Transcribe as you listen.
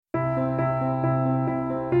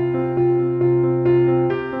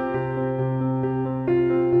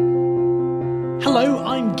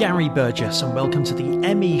I'm Gary Burgess and welcome to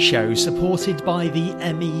the ME Show, supported by the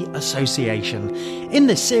ME Association. In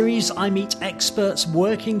this series, I meet experts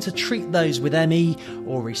working to treat those with ME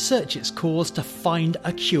or research its cause to find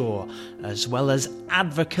a cure, as well as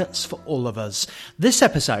advocates for all of us. This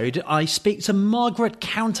episode, I speak to Margaret,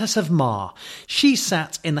 Countess of Mar. She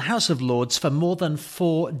sat in the House of Lords for more than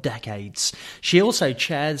 4 decades. She also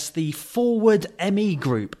chairs the Forward ME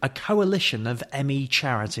Group, a coalition of ME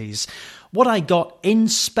charities. What I got in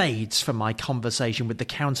spades from my conversation with the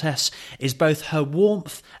Countess is both her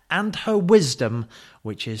warmth and her wisdom,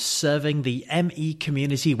 which is serving the ME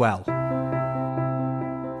community well.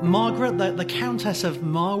 Margaret, the Countess of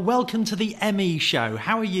Mar, welcome to the ME Show.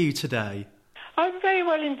 How are you today? I'm very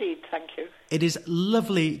well indeed, thank you. It is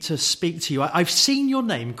lovely to speak to you. I've seen your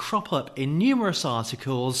name crop up in numerous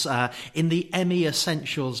articles in the ME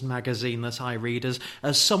Essentials magazine that I read as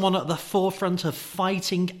someone at the forefront of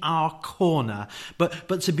fighting our corner.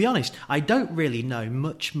 But to be honest, I don't really know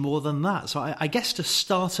much more than that. So I guess to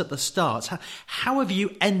start at the start, how have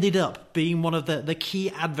you ended up being one of the key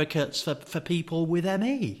advocates for people with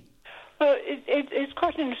ME? Well, it's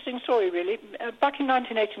quite an interesting story, really. Back in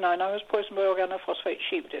 1989, I was poisoned by organophosphate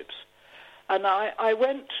sheep dips. And I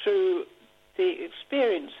went through the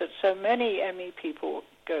experience that so many ME people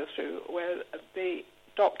go through, where the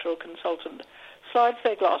doctor or consultant slides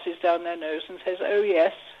their glasses down their nose and says, "Oh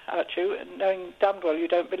yes," at you, and knowing damned well you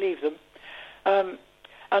don't believe them.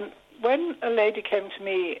 And when a lady came to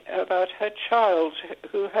me about her child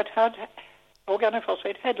who had had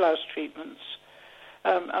organophosphate head louse treatments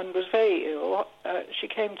and was very ill, she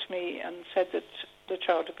came to me and said that the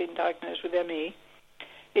child had been diagnosed with ME.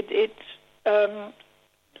 It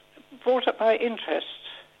brought up my interest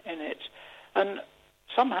in it, and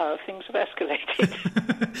somehow things have escalated.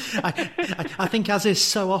 I think, as is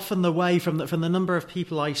so often the way from the number of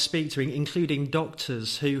people I speak to, including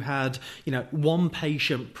doctors who had, one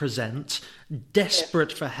patient present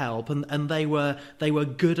desperate for help, and they were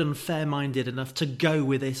good and fair-minded enough to go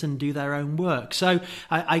with it and do their own work. So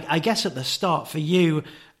I guess at the start for you,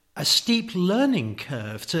 a steep learning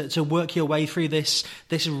curve to work your way through this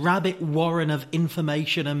rabbit warren of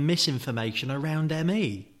information and misinformation around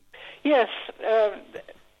ME. Yes,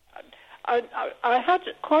 I had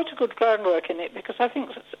quite a good groundwork in it, because I think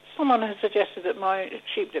someone had suggested that my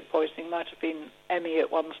sheep dip poisoning might have been ME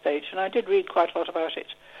at one stage, and I did read quite a lot about it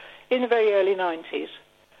in the very early 90s,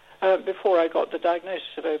 before I got the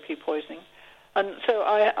diagnosis of OP poisoning. And so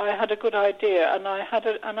I had a good idea, and I had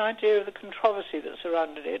an idea of the controversy that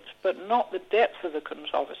surrounded it, but not the depth of the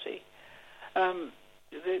controversy.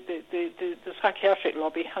 The psychiatric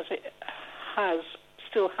lobby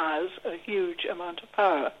still has a huge amount of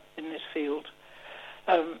power in this field,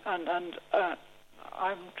 and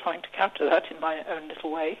I'm trying to counter that in my own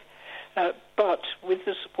little way, but with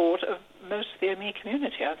the support of most of the ME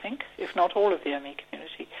community, I think, if not all of the ME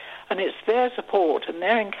community. And it's their support and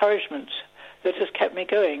their encouragement that has kept me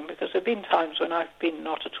going, because there have been times when I've been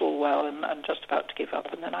not at all well and just about to give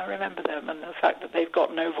up, and then I remember them and the fact that they've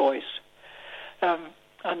got no voice.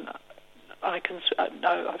 And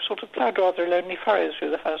I've sort of ploughed rather a lonely furrow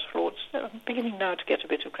through the House of Lords. I'm beginning now to get a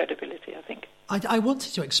bit of credibility, I think. I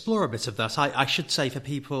wanted to explore a bit of that. I should say, for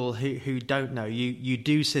people who don't know, you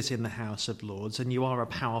do sit in the House of Lords, and you are a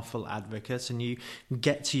powerful advocate, and you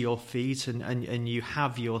get to your feet and you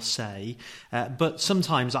have your say. But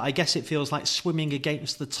sometimes I guess it feels like swimming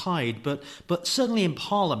against the tide. But certainly in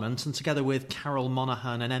Parliament, and together with Carol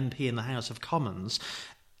Monaghan, an MP in the House of Commons,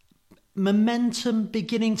 momentum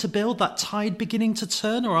beginning to build, that tide beginning to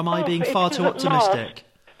turn, or am I being far too optimistic?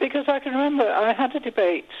 Because I can remember I had a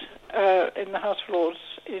debate in the House of Lords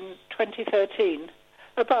in 2013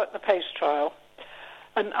 about the Pace trial,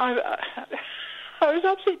 and I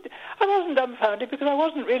wasn't dumbfounded, because I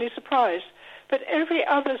wasn't really surprised, but every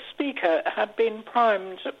other speaker had been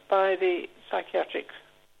primed by the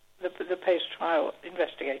Pace trial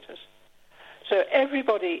investigators. So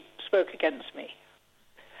everybody spoke against me.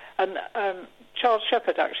 And Charles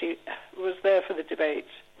Shepherd actually was there for the debate,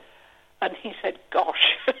 and he said,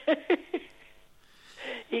 gosh,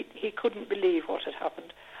 he couldn't believe what had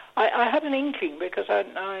happened. I had an inkling, because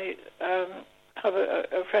I have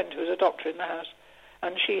a friend who was a doctor in the House,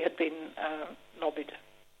 and she had been lobbied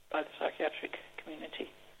by the psychiatric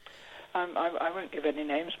community. I won't give any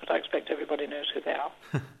names, but I expect everybody knows who they are.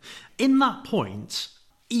 In that point,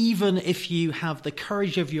 even if you have the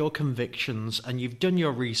courage of your convictions and you've done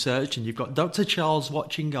your research and you've got Dr. Charles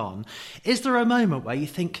watching on, is there a moment where you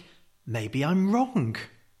think, maybe I'm wrong?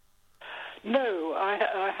 No,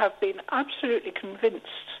 I have been absolutely convinced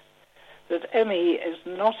that ME is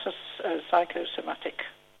not a psychosomatic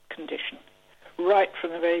condition. right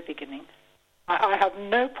from the very beginning. I have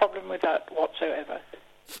no problem with that whatsoever.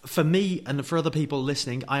 For me and for other people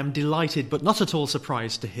listening, I am delighted but not at all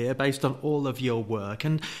surprised to hear, based on all of your work.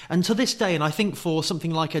 And to this day, and I think for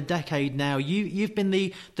something like a decade now, you've been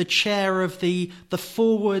the chair of the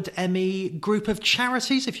Forward ME group of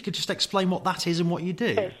charities. If you could just explain what that is and what you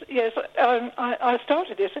do. Yes. I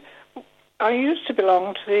started this. I used to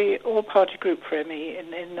belong to the all-party group for ME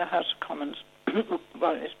in the House of Commons.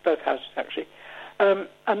 Well, it's both houses, actually.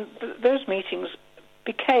 And those meetings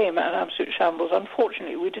became an absolute shambles.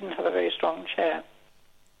 Unfortunately, we didn't have a very strong chair.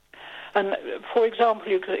 And, for example,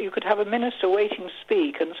 you could have a minister waiting to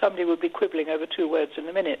speak and somebody would be quibbling over 2 words in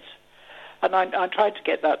the minutes. And I tried to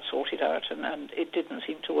get that sorted out, and it didn't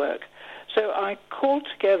seem to work. So I called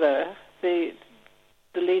together the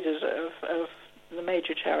leaders of the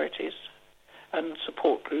major charities and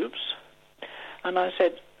support groups, and I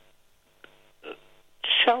said,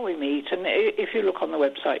 shall we meet? And if you look on the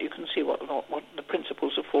website, you can see what the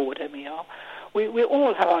principles of Forward ME are. We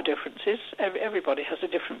all have our differences. Everybody has a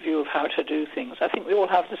different view of how to do things. I think we all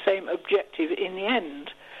have the same objective in the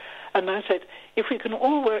end. And I said, if we can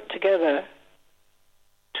all work together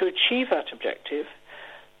to achieve that objective,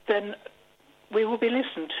 then we will be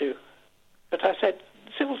listened to. But I said,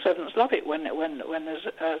 civil servants love it when there's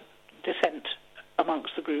a dissent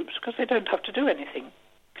amongst the groups, because they don't have to do anything.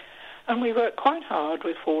 And we work quite hard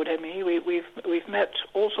with Forward ME. We've met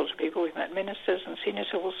all sorts of people. We've met ministers and senior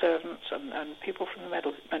civil servants and people from the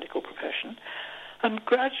medical profession. And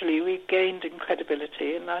gradually we gained in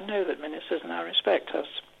credibility, and I know that ministers now respect us.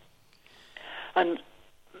 And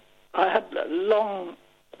I had long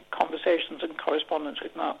conversations and correspondence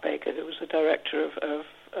with Mark Baker, who was the director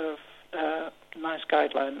of NICE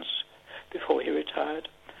Guidelines before he retired.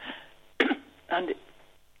 And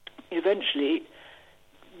eventually,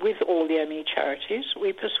 with all the ME charities,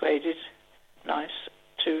 we persuaded NICE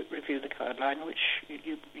to review the guideline, which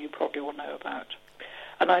you probably all know about.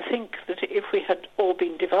 And I think that if we had all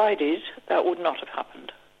been divided, that would not have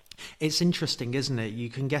happened. It's interesting, isn't it? You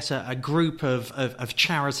can get a group of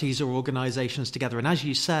charities or organisations together, and as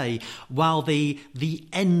you say, while the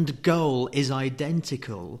end goal is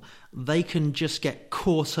identical, they can just get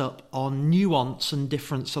caught up on nuance and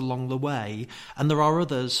difference along the way. And there are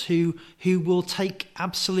others who will take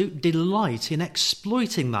absolute delight in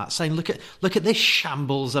exploiting that, saying, look at this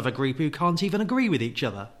shambles of a group who can't even agree with each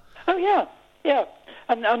other. Oh, yeah.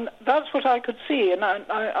 And that's what I could see, and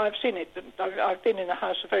I've seen it. I've been in the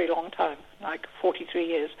House a very long time, like 43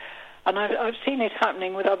 years, and I've seen it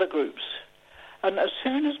happening with other groups. And as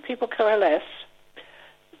soon as people coalesce,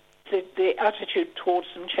 the attitude towards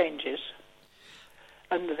them changes,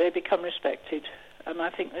 and they become respected. And I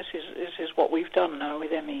think this is what we've done now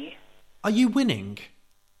with ME. Are you winning?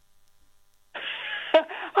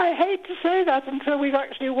 I hate to say that until we've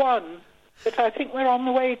actually won, but I think we're on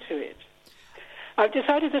the way to it. I've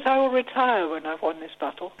decided that I will retire when I've won this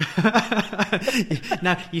battle.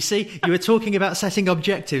 Now, you see, you were talking about setting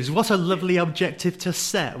objectives. What a lovely objective to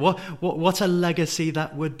set. What a legacy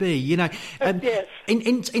that would be. You know, yes.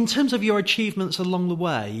 In terms of your achievements along the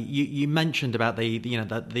way, you mentioned about the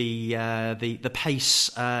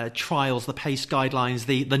PACE trials, the PACE guidelines,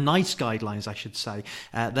 the NICE guidelines, I should say.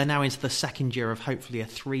 They're now into the second year of hopefully a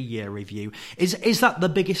 3-year review. Is that the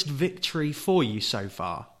biggest victory for you so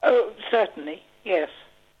far? Oh, certainly. Yes,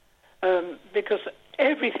 because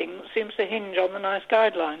everything seems to hinge on the NICE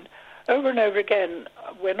guideline. Over and over again,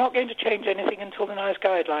 we're not going to change anything until the NICE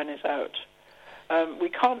guideline is out. We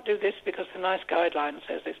can't do this because the NICE guideline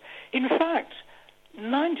says this. In fact,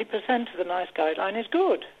 90% of the NICE guideline is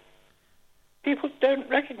good. People don't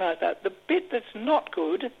recognise that. The bit that's not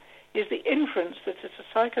good is the inference that it's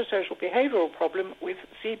a psychosocial behavioural problem with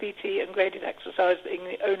CBT and graded exercise being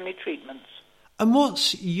the only treatments. And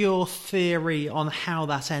what's your theory on how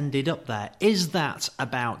that ended up there? Is that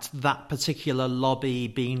about that particular lobby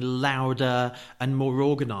being louder and more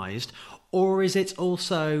organised? Or is it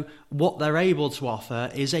also what they're able to offer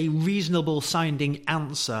is a reasonable sounding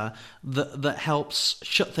answer that helps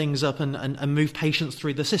shut things up and move patients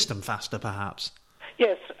through the system faster, perhaps?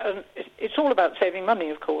 Yes, it's all about saving money,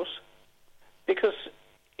 of course, because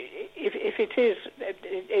if it is...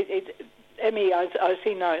 ME, I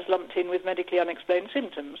see now, is lumped in with medically unexplained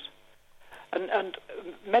symptoms. And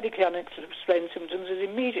medically unexplained symptoms is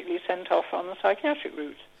immediately sent off on the psychiatric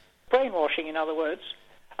route. Brainwashing, in other words.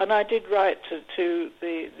 And I did write to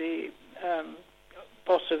the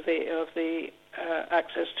boss of the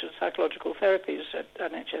access to psychological therapies at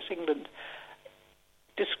NHS England,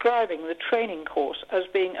 describing the training course as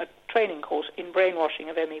being a training course in brainwashing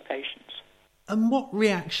of ME patients. And what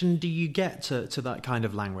reaction do you get to that kind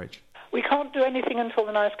of language? We can't do anything until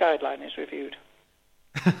the NICE guideline is reviewed.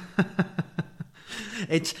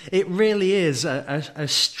 It really is a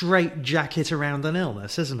straight jacket around an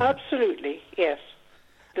illness, isn't it? Absolutely, yes.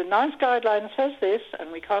 The NICE guideline says this,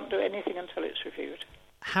 and we can't do anything until it's reviewed.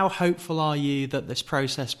 How hopeful are you that this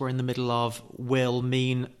process we're in the middle of will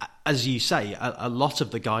mean, as you say, a lot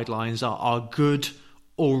of the guidelines are good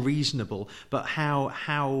or reasonable, but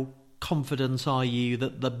how confident are you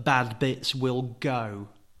that the bad bits will go?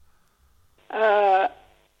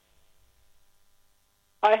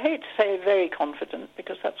 I hate to say very confident,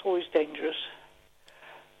 because that's always dangerous.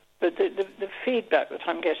 But the feedback that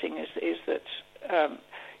I'm getting is that,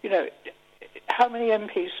 how many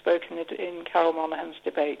MPs spoke in Carol Monaghan's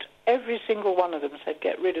debate? Every single one of them said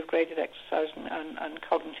get rid of graded exercise and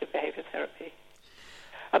cognitive behaviour therapy.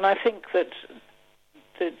 And I think that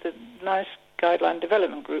the NICE Guideline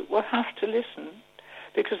Development Group will have to listen,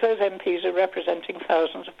 because those MPs are representing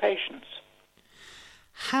thousands of patients.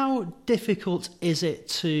 How difficult is it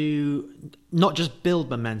to not just build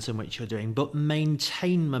momentum, which you're doing, but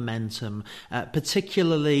maintain momentum,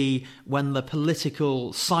 particularly when the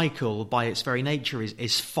political cycle, by its very nature,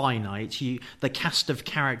 is finite? The cast of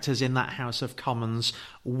characters in that House of Commons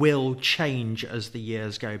will change as the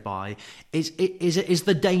years go by. Is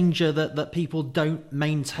the danger that people don't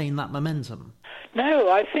maintain that momentum?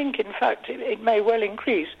 No, I think, in fact, it may well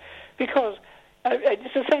increase, because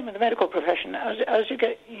it's the same in the medical profession. As you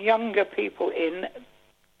get younger people in,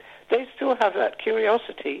 they still have that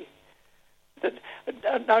curiosity.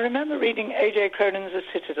 I remember reading A.J. Cronin's The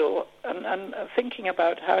Citadel and thinking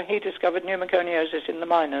about how he discovered pneumoconiosis in the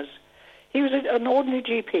miners. He was an ordinary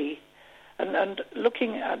GP, and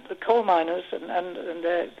looking at the coal miners and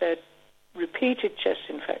their repeated chest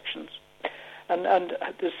infections and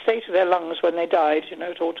the state of their lungs when they died,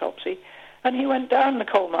 at autopsy. And he went down the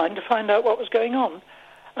coal mine to find out what was going on.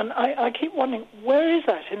 And I keep wondering, where is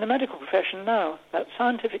that in the medical profession now, that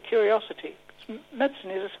scientific curiosity? Medicine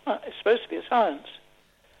is supposed to be a science.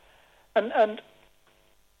 And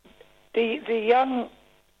the young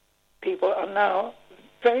people are now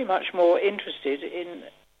very much more interested in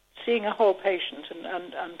seeing a whole patient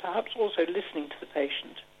and perhaps also listening to the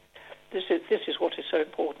patient. This is what is so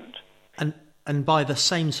important. And by the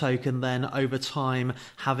same token, then, over time,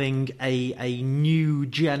 having a new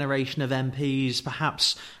generation of MPs,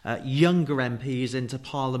 perhaps younger MPs into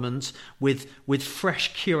Parliament with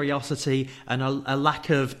fresh curiosity and a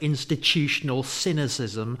lack of institutional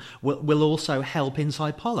cynicism will also help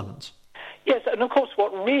inside Parliament. Yes, and of course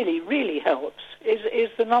what really, really helps is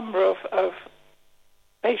the number of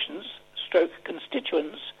patients, stroke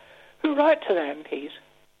constituents, who write to their MPs.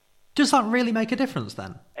 Does that really make a difference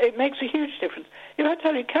then? It makes a huge difference. If I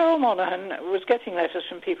tell you, Carol Monaghan was getting letters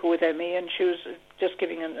from people with ME, and she was just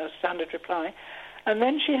giving a standard reply. And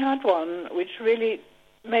then she had one which really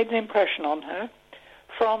made an impression on her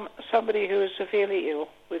from somebody who was severely ill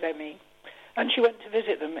with ME. And she went to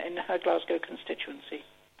visit them in her Glasgow constituency.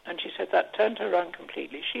 And she said that turned her around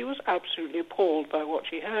completely. She was absolutely appalled by what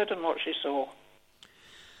she heard and what she saw.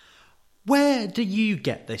 Where do you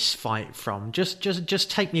get this fight from?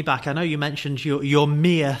 Just take me back. I know you mentioned your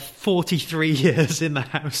mere 43 years in the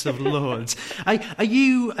House of Lords. Are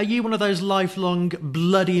you one of those lifelong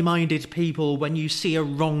bloody-minded people? When you see a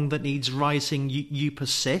wrong that needs righting, you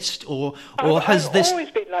persist, or has I've this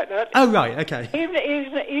always been like that? Oh right, okay.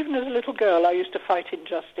 Even as a little girl, I used to fight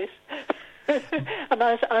injustice, and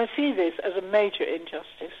I see this as a major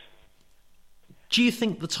injustice. Do you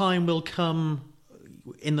think the time will come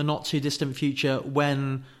in the not too distant future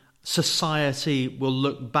when society will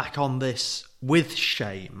look back on this with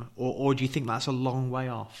shame, or do you think that's a long way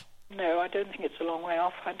off? No, I don't think it's a long way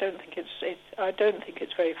off. I don't think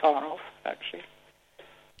it's very far off, actually.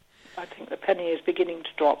 I think the penny is beginning to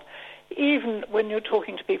drop. Even when you're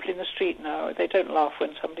talking to people in the street now, they don't laugh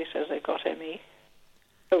when somebody says they've got ME.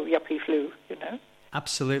 Oh, yuppie flu,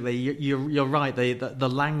 Absolutely, you're right. The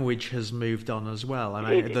language has moved on as well. I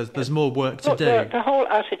mean, there's more work to do. The whole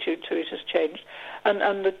attitude to it has changed,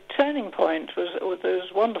 and the turning point was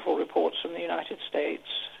those wonderful reports from the United States,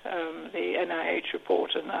 the NIH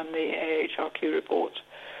report and the AHRQ report,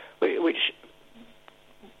 which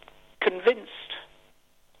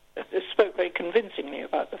spoke very convincingly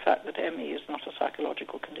about the fact that ME is not a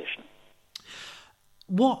psychological condition.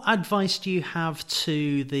 What advice do you have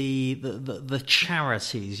to the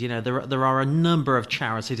charities? There are a number of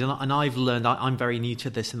charities, and I've learned, I'm very new to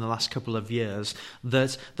this in the last couple of years,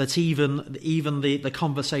 that even the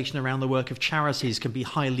conversation around the work of charities can be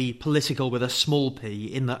highly political with a small p,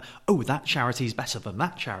 in that, that charity's better than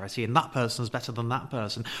that charity, and that person's better than that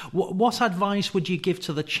person. What advice would you give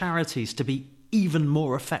to the charities to be even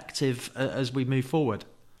more effective as we move forward?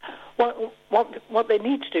 Well, what they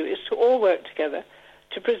need to do is to all work together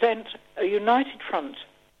to present a united front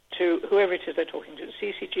to whoever it is they're talking to,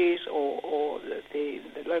 CCGs or the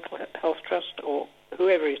local health trust or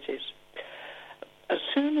whoever it is. As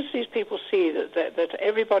soon as these people see that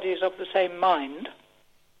everybody is of the same mind,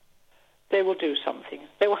 they will do something.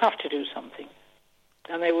 They will have to do something.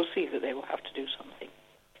 And they will see that they will have to do something.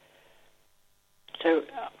 So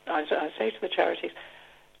I say to the charities,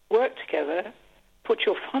 work together, put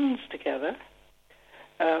your funds together.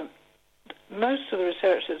 Most of the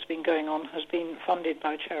research that's been going on has been funded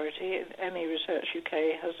by charity. ME Research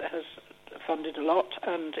UK has funded a lot,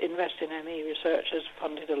 and Invest in ME Research has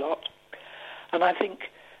funded a lot. And I think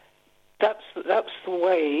that's the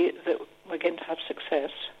way that we're going to have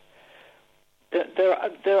success.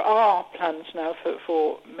 There are plans now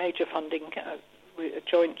for major funding,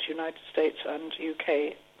 joint United States and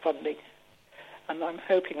UK funding, and I'm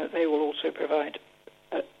hoping that they will also provide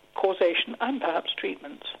causation and perhaps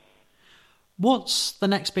treatments. What's the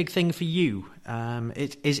next big thing for you?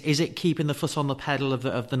 Is it keeping the foot on the pedal of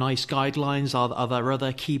the NICE guidelines? Are there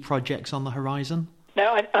other key projects on the horizon?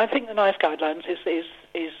 No, I think the NICE guidelines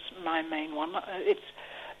is my main one.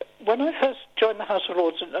 When I first joined the House of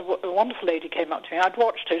Lords, a wonderful lady came up to me. I'd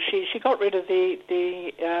watched her. She got rid of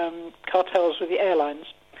the cartels with the airlines.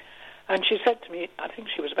 And she said to me, I think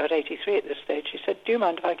she was about 83 at this stage, she said, do you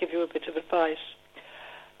mind if I give you a bit of advice?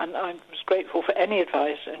 And I was grateful for any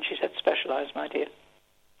advice. And she said, specialise, my dear.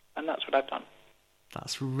 And that's what I've done.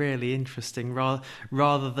 That's really interesting.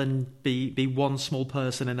 Rather than be one small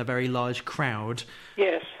person in a very large crowd.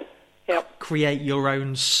 Yes. Yep. Create your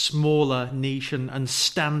own smaller niche and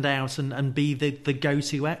stand out and be the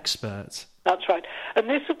go-to expert. That's right. And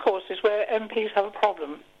this, of course, is where MPs have a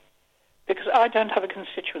problem. Because I don't have a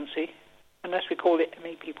constituency, unless we call it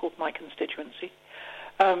ME people, my constituency.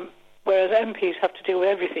 Whereas MPs have to deal with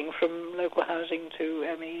everything from local housing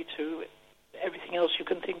to ME to everything else you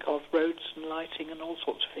can think of, roads and lighting and all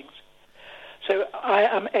sorts of things. So I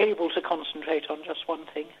am able to concentrate on just one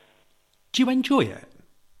thing. Do you enjoy it?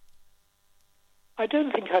 I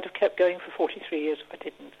don't think I'd have kept going for 43 years if I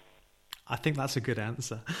didn't. I think that's a good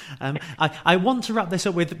answer. I want to wrap this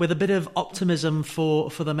up with a bit of optimism for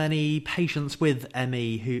the many patients with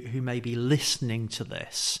ME who may be listening to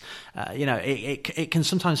this. It can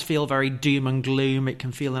sometimes feel very doom and gloom. It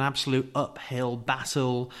can feel an absolute uphill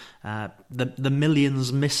battle. The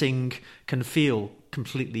millions missing can feel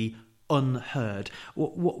completely unheard.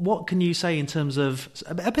 What can you say in terms of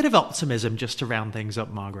a bit of optimism just to round things up,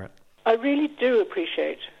 Margaret? I really do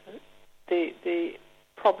appreciate the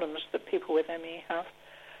problems that people with ME have.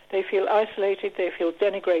 They feel isolated, they feel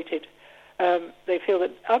denigrated, they feel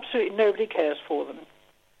that absolutely nobody cares for them.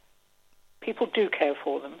 People do care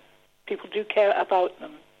for them. People do care about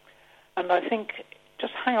them. And I think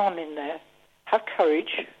just hang on in there. Have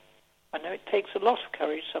courage. I know it takes a lot of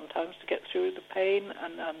courage sometimes to get through the pain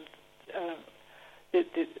and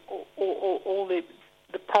all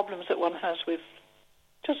the problems that one has with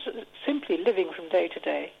just simply living from day to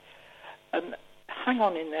day. And hang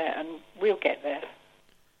on in there and we'll get there.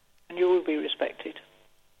 And you will be respected.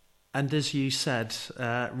 And as you said,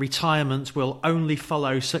 retirement will only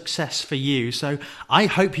follow success for you. So I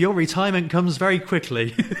hope your retirement comes very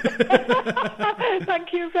quickly.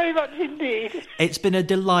 Thank you very much indeed. It's been a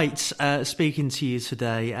delight speaking to you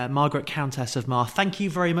today. Margaret, Countess of Mar, thank you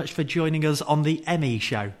very much for joining us on the ME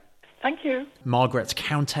Show. Thank you. Margaret,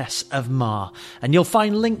 Countess of Mar. And you'll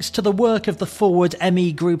find links to the work of the Forward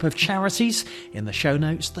ME group of charities in the show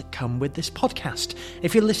notes that come with this podcast.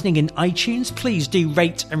 If you're listening in iTunes, please do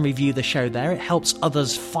rate and review the show there. It helps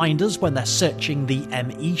others find us when they're searching the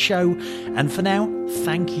ME Show. And for now,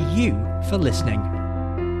 thank you for listening.